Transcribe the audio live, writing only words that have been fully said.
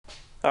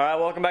Alright,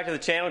 welcome back to the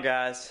channel,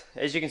 guys.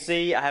 As you can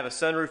see, I have a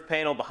sunroof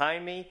panel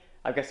behind me.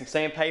 I've got some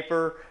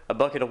sandpaper, a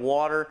bucket of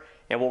water,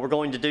 and what we're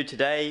going to do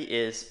today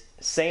is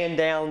sand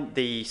down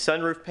the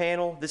sunroof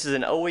panel. This is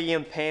an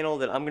OEM panel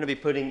that I'm going to be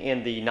putting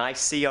in the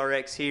nice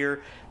CRX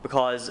here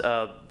because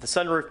the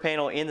sunroof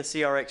panel in the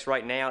CRX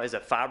right now is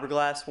a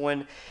fiberglass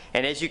one,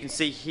 and as you can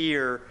see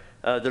here,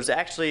 there's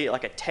actually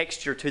like a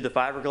texture to the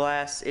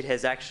fiberglass. It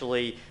has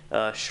actually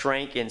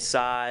shrank in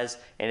size,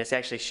 and it's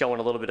actually showing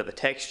a little bit of a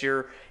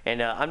texture,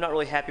 and I'm not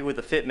really happy with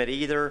the fitment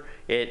either.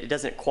 It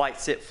doesn't quite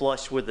sit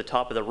flush with the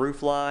top of the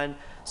roof line.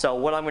 So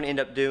what I'm going to end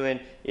up doing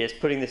is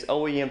putting this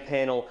OEM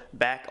panel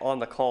back on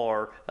the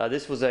car.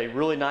 This was a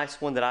really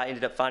nice one that I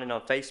ended up finding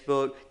on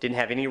Facebook. Didn't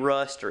have any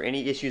rust or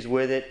any issues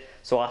with it,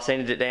 so I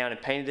sanded it down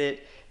and painted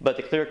it, but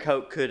the clear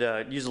coat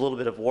could use a little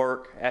bit of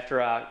work.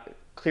 After I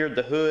cleared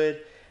the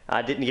hood,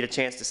 I didn't get a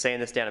chance to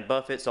sand this down and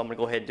buff it, so I'm going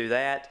to go ahead and do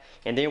that.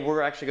 And then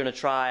we're actually going to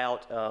try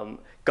out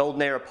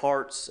Golden Era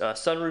Parts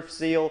sunroof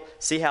seal,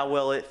 see how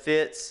well it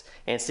fits,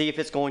 and see if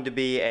it's going to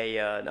be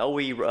an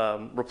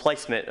OE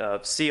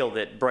replacement seal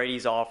that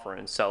Brady's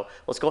offering. So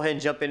let's go ahead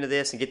and jump into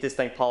this and get this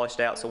thing polished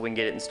out so we can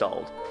get it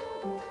installed.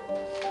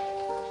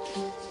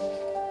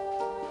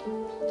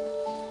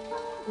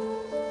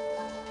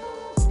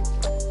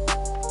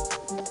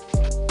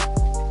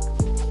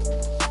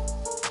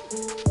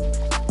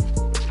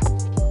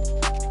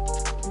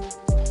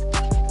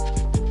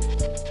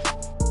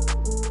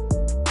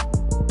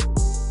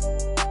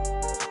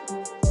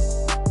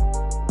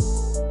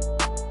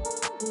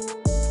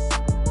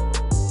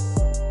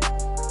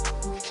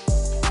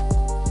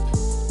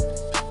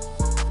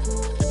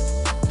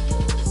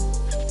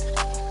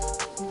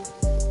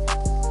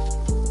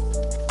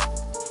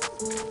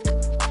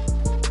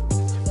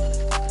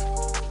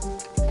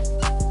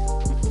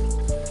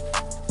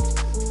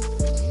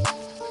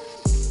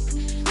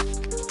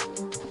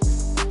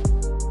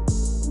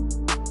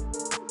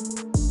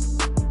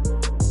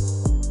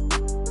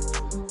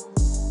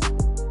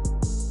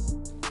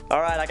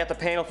 Alright, I got the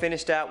panel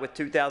finished out with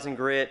 2000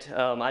 grit.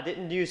 I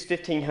didn't use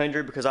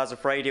 1500 because I was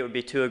afraid it would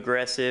be too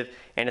aggressive,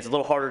 and it's a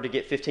little harder to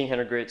get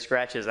 1500 grit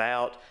scratches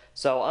out.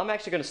 So I'm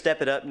actually going to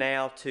step it up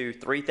now to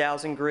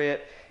 3000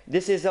 grit.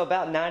 This is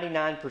about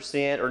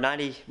 99% or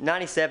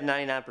 97,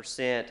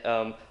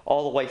 99%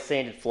 all the way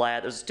sanded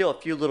flat. There's still a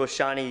few little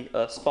shiny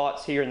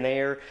spots here and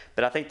there,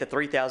 but I think the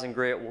 3000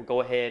 grit will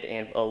go ahead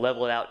and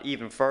level it out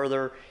even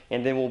further,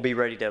 and then we'll be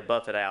ready to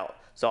buff it out.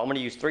 So I'm going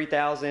to use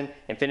 3000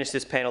 and finish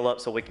this panel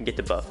up so we can get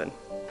to buffing.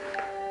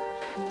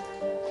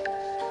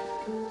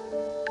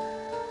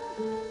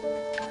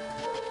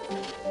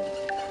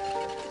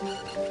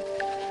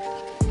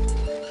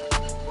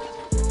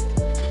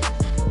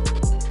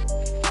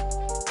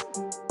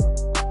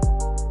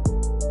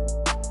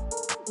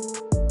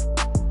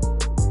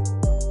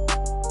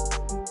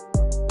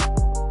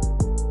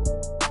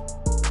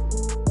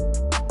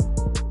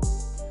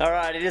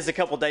 Alright, it is a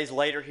couple days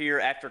later here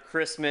after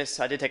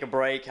Christmas. I did take a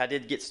break. I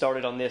did get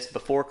started on this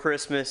before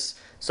Christmas,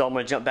 so I'm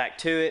going to jump back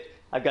to it.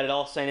 I've got it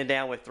all sanded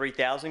down with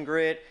 3000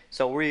 grit,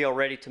 so we are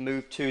ready to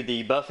move to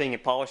the buffing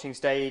and polishing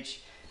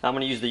stage. I'm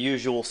going to use the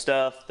usual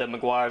stuff, the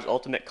Meguiar's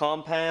Ultimate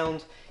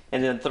Compound,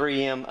 and then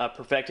 3M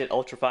Perfected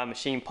Ultrafine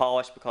Machine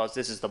Polish, because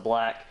this is the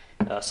black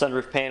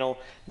sunroof panel,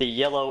 the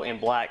yellow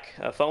and black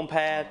foam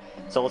pad.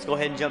 So let's go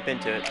ahead and jump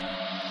into it.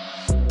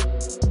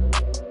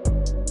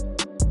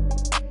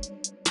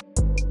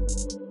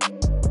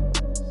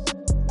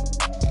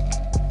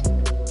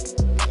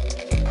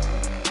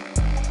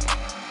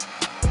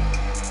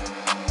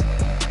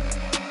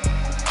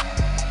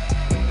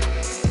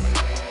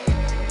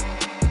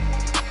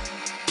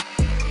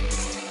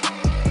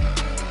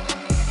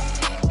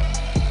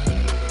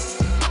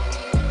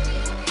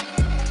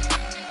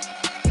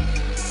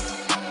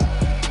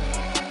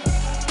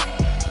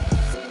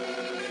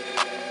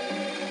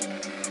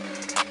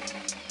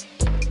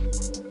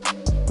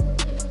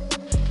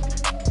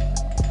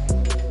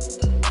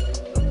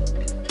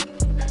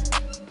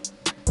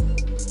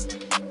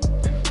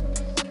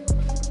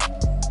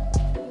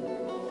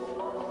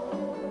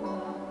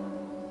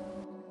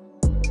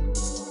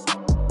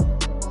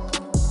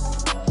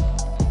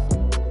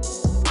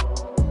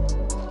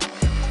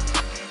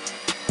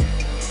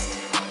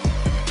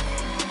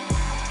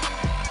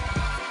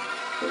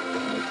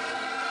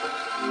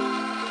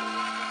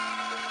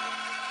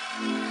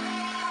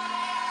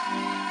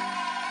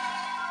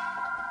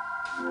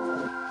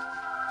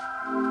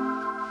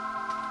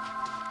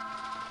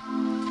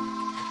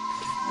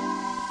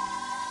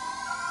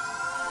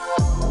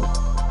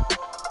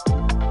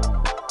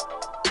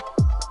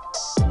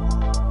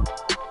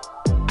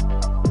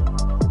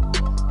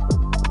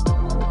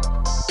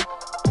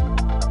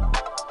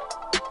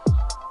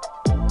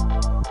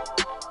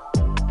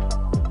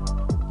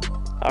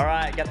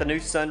 Alright, got the new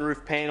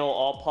sunroof panel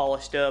all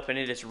polished up and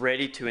it is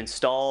ready to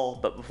install,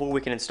 but before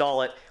we can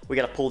install it, we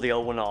got to pull the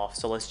old one off,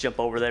 so let's jump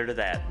over there to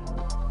that.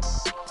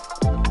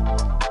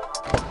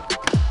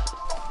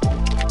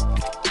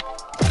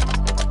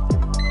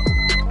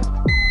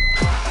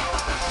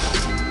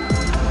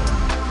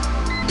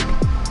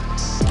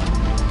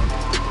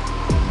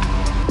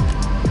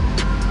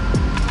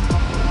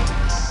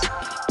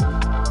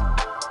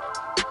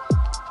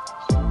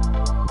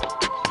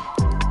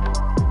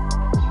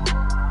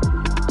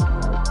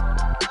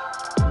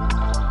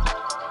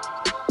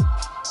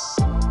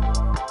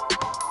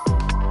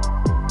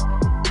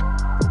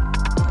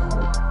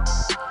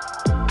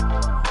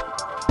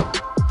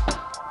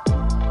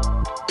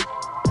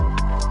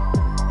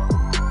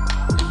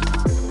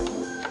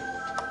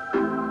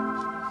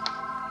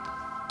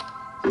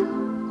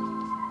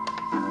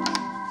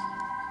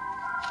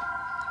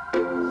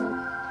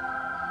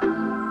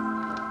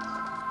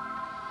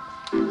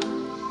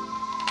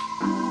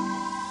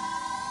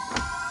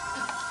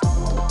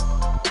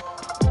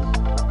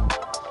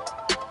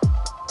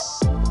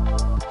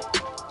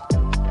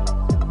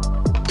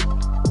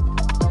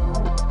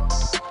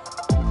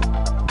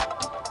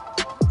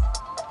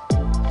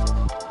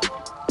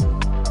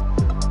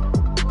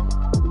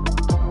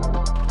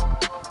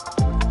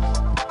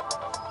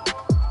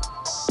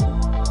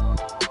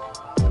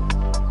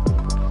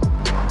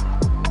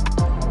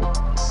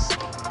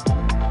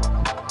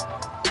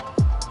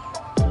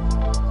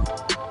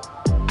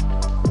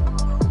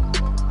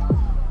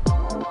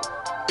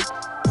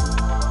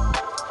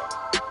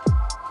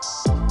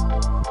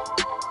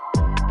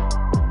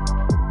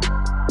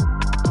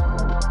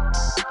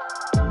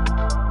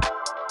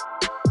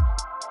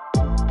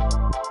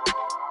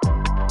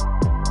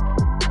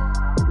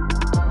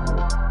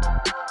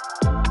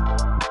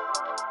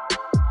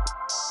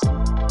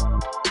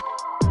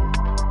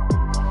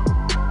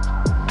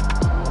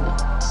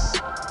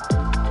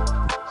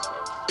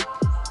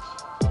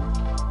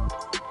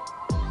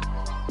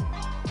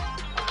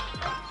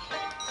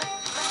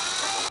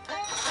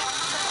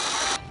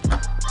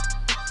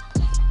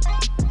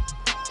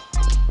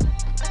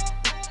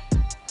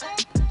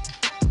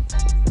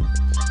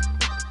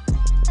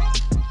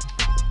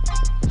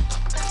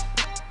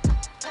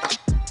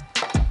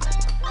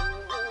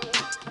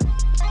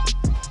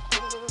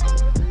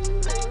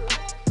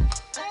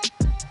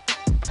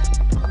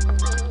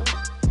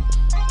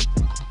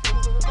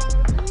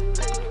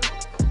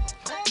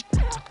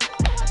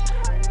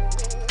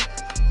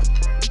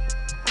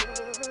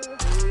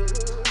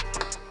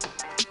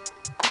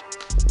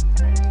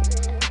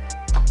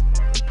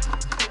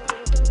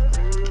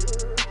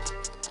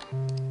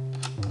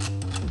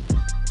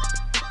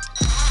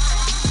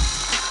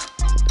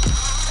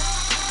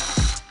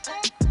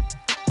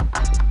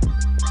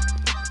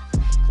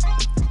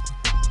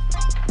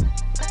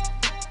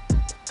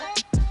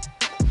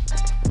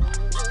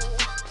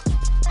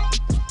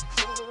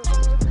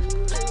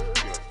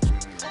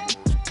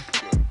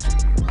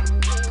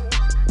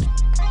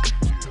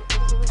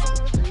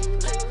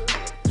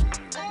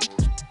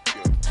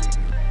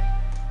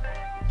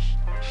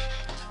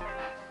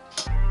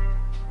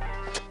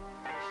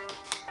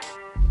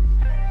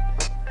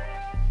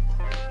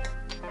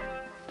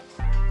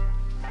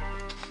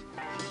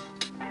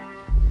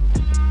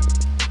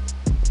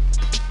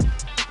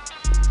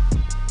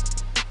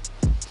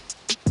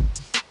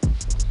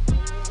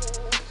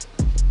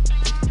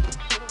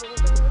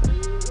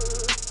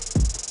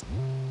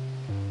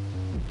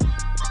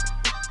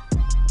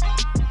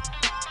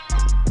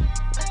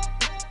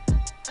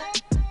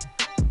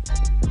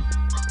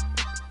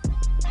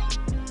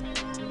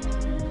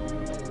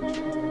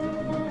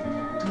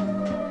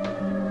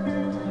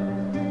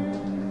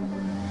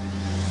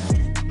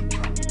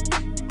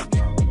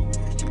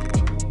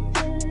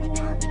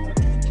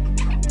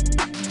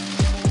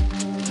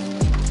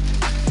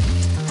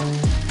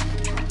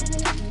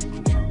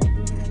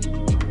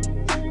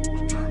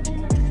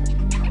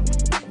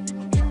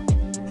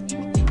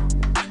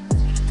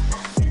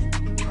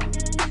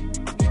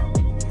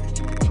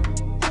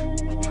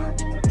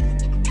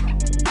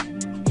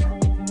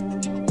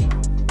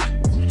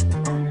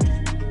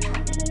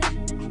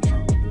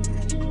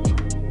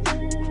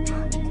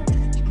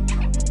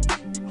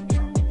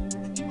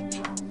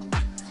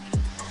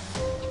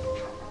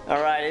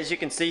 as you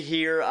can see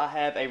here, I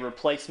have a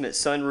replacement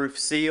sunroof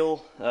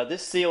seal.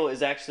 This seal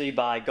is actually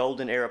by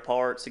Golden Era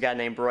Parts, a guy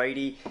named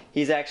Brady.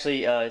 He's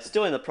actually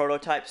still in the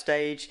prototype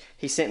stage.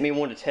 He sent me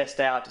one to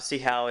test out to see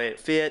how it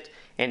fit,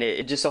 and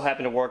it just so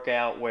happened to work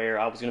out where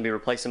I was going to be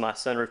replacing my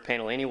sunroof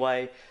panel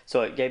anyway,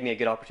 so it gave me a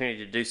good opportunity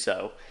to do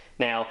so.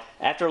 Now,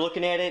 after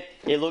looking at it,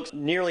 it looks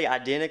nearly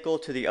identical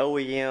to the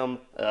OEM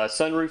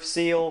sunroof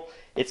seal.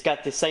 It's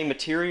got the same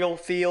material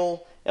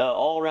feel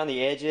all around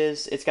the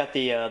edges. It's got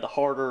the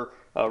harder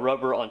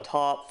rubber on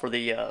top for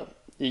the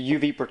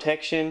UV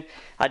protection.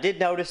 I did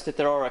notice that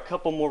there are a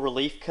couple more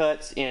relief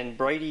cuts in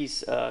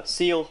Brady's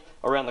seal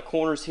around the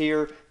corners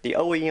here. The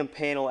OEM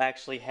panel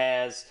actually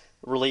has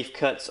relief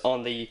cuts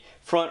on the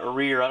front or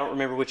rear. I don't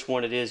remember which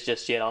one it is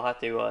just yet. I'll have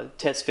to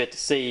test fit to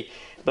see.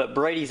 But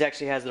Brady's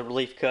actually has the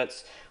relief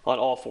cuts on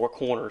all four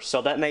corners.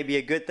 So that may be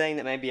a good thing,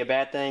 that may be a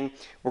bad thing.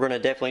 We're going to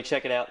definitely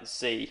check it out and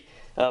see.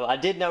 I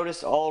did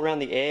notice all around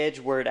the edge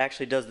where it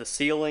actually does the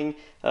sealing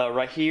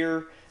right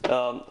here.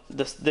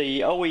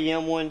 The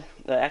OEM one,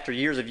 after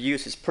years of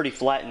use, is pretty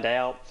flattened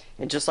out.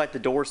 And just like the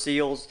door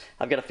seals,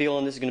 I've got a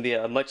feeling this is going to be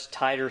a much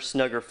tighter,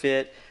 snugger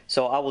fit.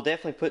 So I will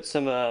definitely put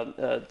some of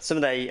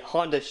the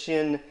Honda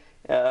Shin,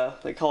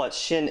 they call it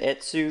Shin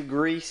Etsu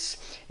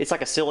grease. It's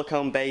like a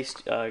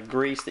silicone-based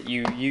grease that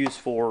you use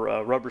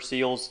for rubber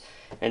seals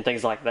and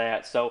things like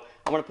that. So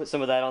I'm going to put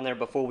some of that on there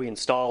before we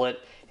install it,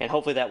 and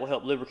hopefully that will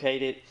help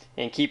lubricate it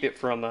and keep it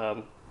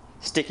from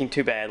sticking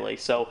too badly.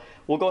 So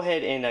we'll go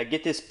ahead and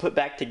get this put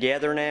back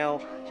together now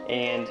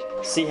and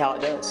see how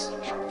it does.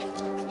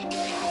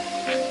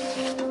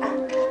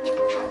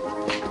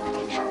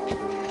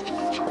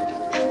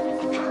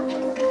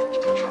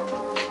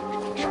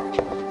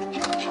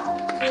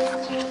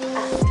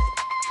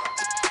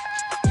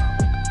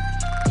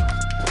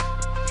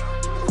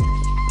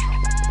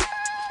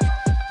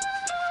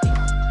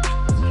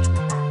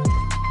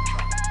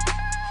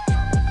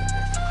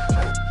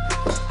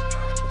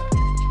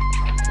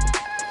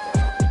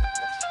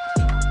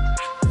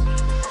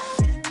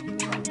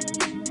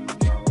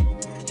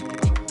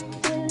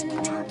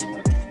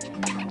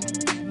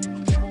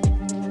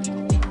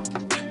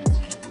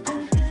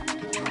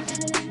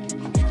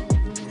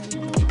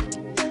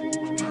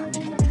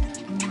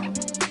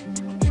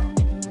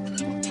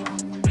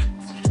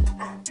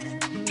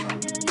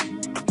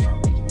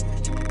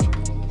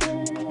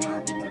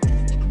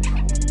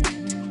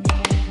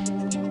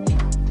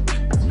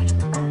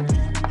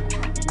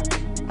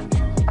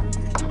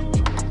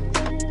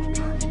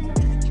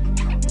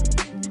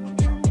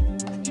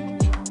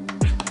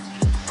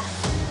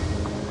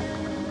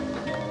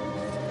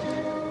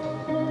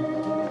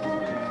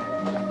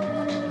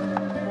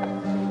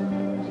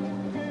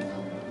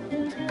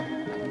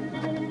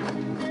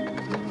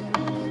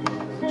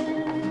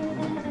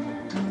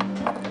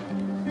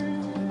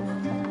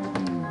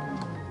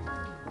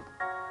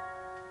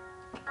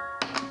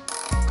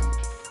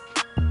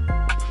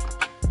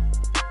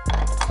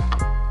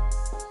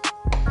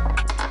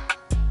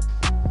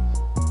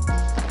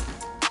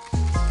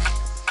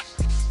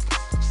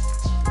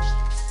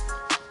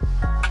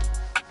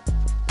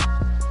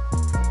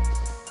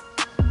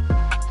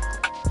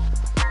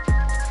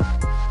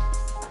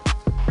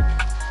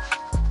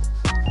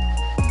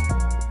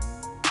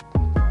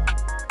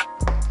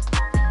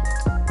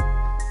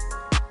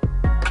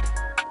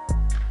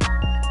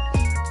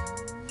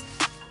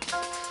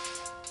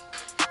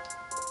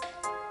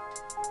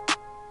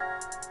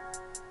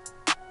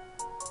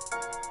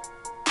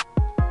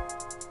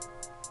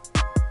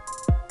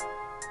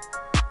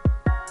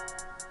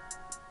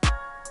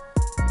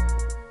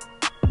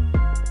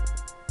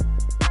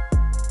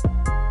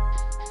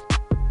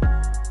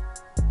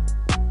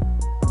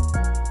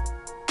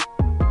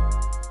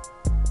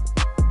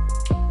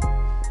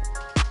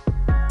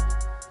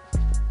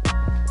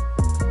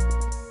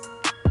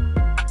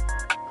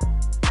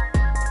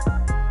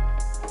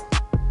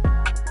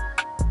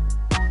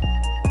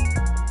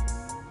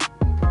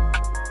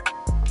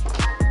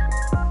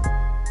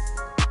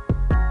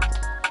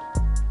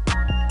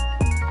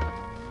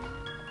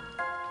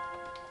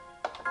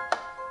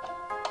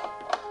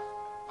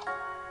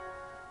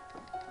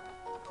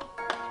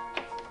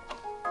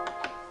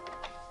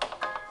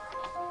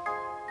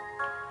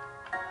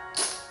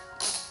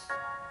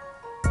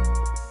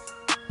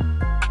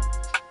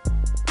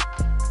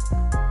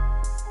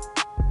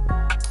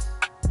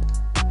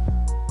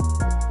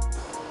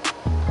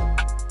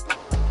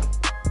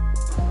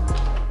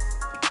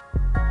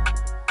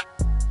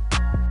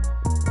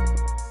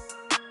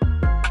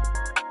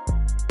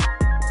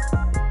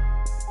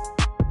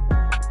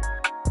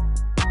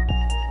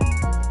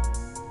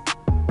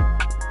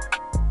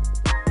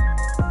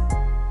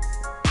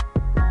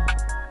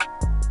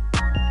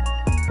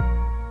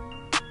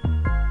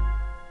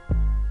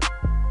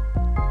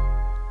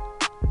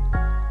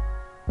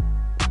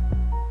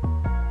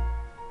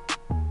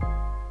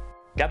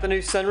 Got the new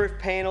sunroof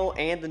panel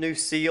and the new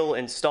seal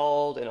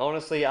installed, and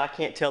honestly I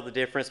can't tell the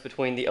difference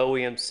between the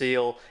OEM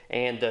seal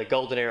and the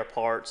Golden Era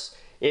Parts.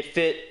 It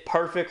fit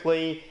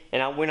perfectly,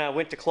 and when I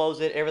went to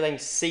close it, everything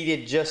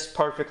seated just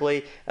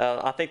perfectly.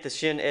 I think the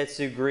Shin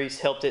Etsu grease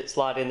helped it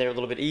slide in there a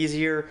little bit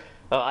easier.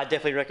 I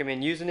definitely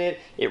recommend using it.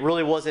 It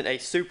really wasn't a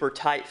super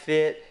tight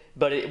fit,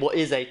 but it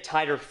is a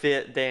tighter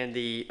fit than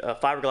the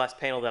fiberglass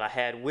panel that I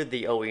had with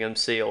the OEM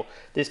seal.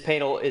 This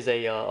panel is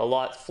a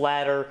lot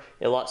flatter,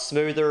 a lot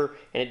smoother,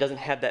 and it doesn't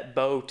have that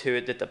bow to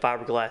it that the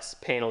fiberglass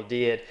panel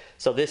did.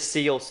 So this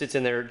seal sits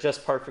in there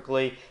just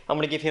perfectly. I'm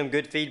going to give him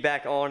good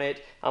feedback on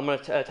it. I'm going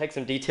to take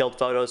some detailed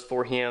photos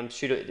for him,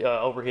 shoot it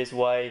over his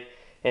way,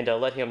 and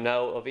let him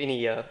know of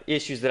any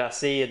issues that I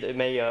see that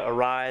may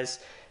arise.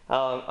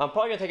 I'm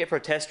probably going to take it for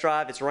a test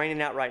drive. It's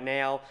raining out right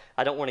now.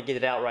 I don't want to get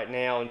it out right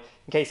now in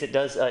case it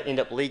does end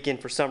up leaking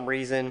for some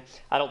reason.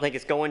 I don't think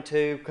it's going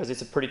to because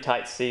it's a pretty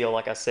tight seal,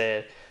 like I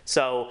said.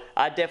 So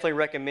I definitely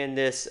recommend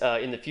this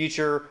in the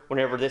future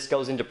whenever this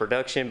goes into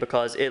production,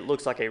 because it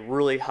looks like a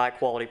really high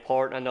quality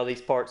part. I know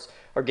these parts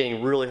are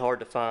getting really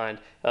hard to find.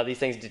 These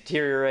things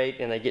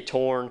deteriorate and they get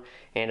torn,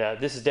 and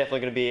this is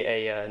definitely going to be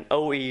an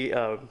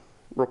OE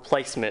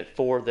replacement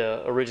for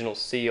the original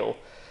seal.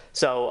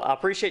 So I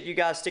appreciate you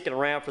guys sticking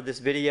around for this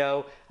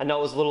video. I know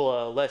it was a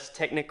little less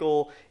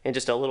technical and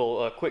just a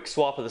little quick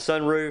swap of the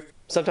sunroof.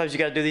 Sometimes you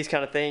got to do these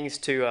kind of things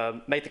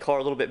to make the car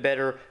a little bit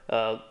better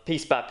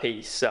piece by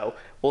piece. So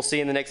we'll see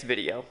you in the next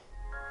video.